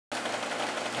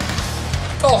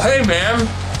Oh, hey, man.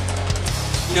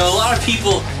 You know, a lot of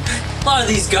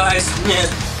these guys, man,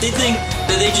 they think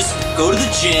that they just go to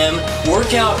the gym,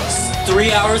 work out 3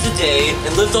 hours a day,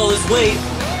 and lift all this weight.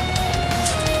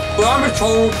 But I'm a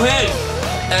total pig,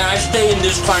 and I stay in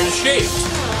this kind of shape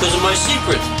because of my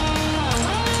secret.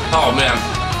 Oh, man.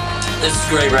 This is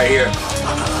great right here.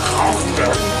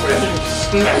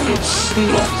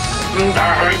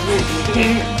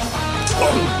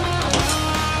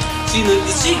 See, the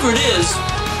secret is,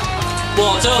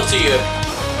 well, I'll tell it to you,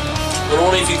 but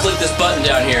only if you click this button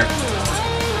down here.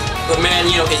 But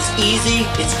man, you know, it's easy,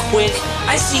 it's quick.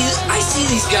 I see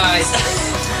these guys,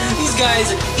 these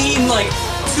guys eating like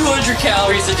 200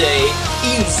 calories a day,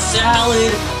 eating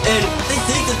salad, and they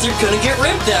think that they're gonna get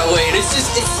ripped that way. And it's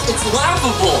just, it's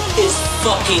laughable. It's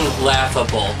fucking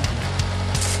laughable.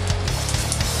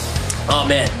 Oh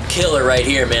man, killer right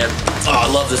here, man. Oh,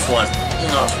 I love this one.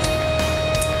 Oh.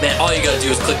 Man, all you gotta do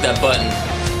is click that button.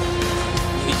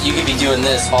 You could be doing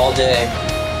this all day.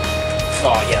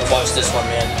 Oh yeah, watch this one,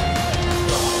 man.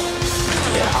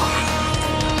 Yeah.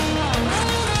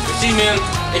 See, man,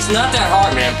 it's not that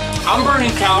hard, man. I'm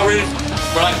burning calories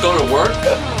when I go to work.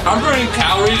 I'm burning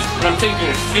calories when I'm taking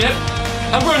a shit.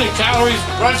 I'm burning calories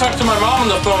when I talk to my mom on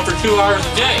the phone for 2 hours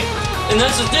a day. And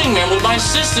that's the thing, man. With my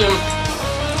system,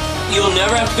 you'll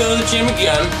never have to go to the gym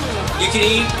again. You can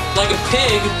eat like a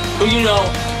pig, but you know,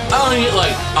 I don't eat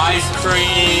like ice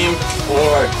cream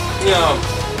or, you know,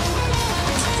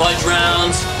 fudge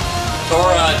rounds or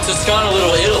Toscana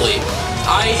Little Italy.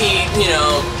 I eat, you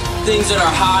know, things that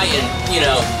are high in, you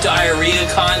know, diarrhea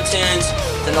content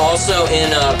and also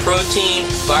in protein,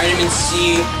 vitamin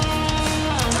C.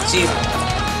 See,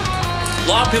 a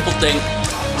lot of people think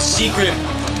the secret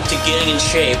to getting in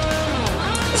shape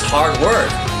is hard work.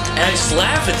 And I just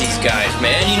laugh at these guys,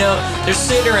 man. You know, they're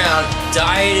sitting around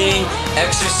dieting,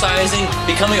 exercising,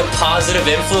 becoming a positive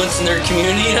influence in their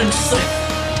community. And I'm just like,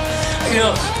 you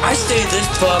know, I stay this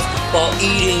buff while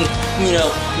eating, you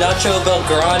know, Nacho Bel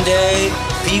Grande,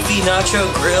 beefy nacho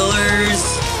grillers,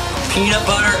 peanut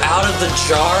butter out of the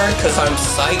jar because I'm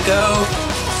psycho,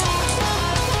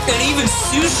 and even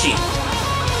sushi.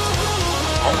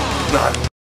 Oh my God.